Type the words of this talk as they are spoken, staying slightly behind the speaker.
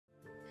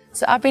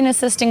So I've been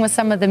assisting with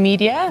some of the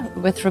media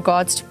with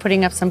regards to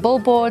putting up some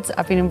billboards.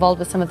 I've been involved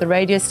with some of the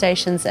radio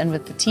stations and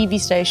with the TV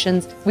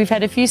stations. We've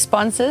had a few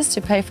sponsors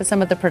to pay for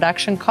some of the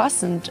production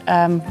costs,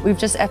 and we've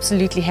just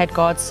absolutely had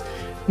God's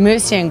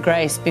mercy and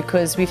grace,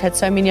 because we've had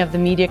so many of the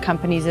media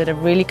companies that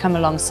have really come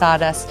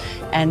alongside us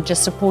and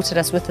just supported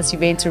us with this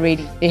event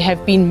already. There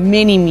have been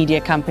many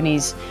media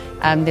companies.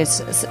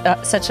 There's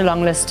such a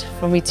long list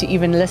for me to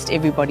even list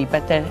everybody,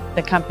 but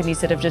the companies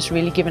that have just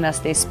really given us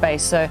their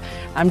space. So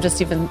I'm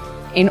just even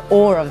in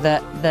awe of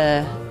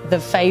the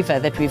favor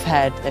that we've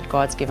had, that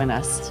God's given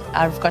us.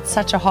 I've got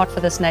such a heart for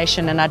this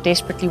nation, and I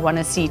desperately want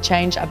to see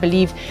change. I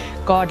believe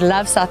God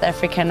loves South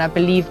Africa, and I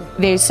believe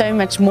there's so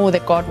much more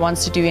that God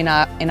wants to do in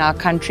our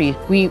country.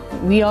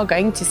 We are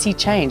going to see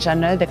change. I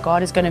know that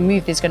God is going to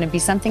move. There's going to be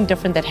something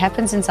different that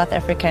happens in South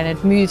Africa, and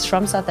it moves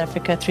from South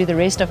Africa through the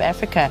rest of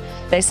Africa.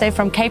 They say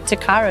from Cape to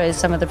Cairo is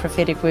some of the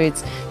prophetic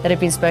words that have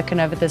been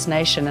spoken over this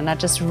nation, and I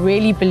just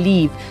really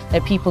believe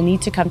that people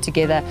need to come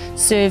together,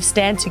 serve,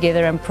 stand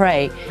together and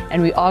pray,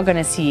 and we are going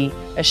to see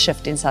a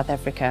shift in South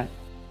Africa.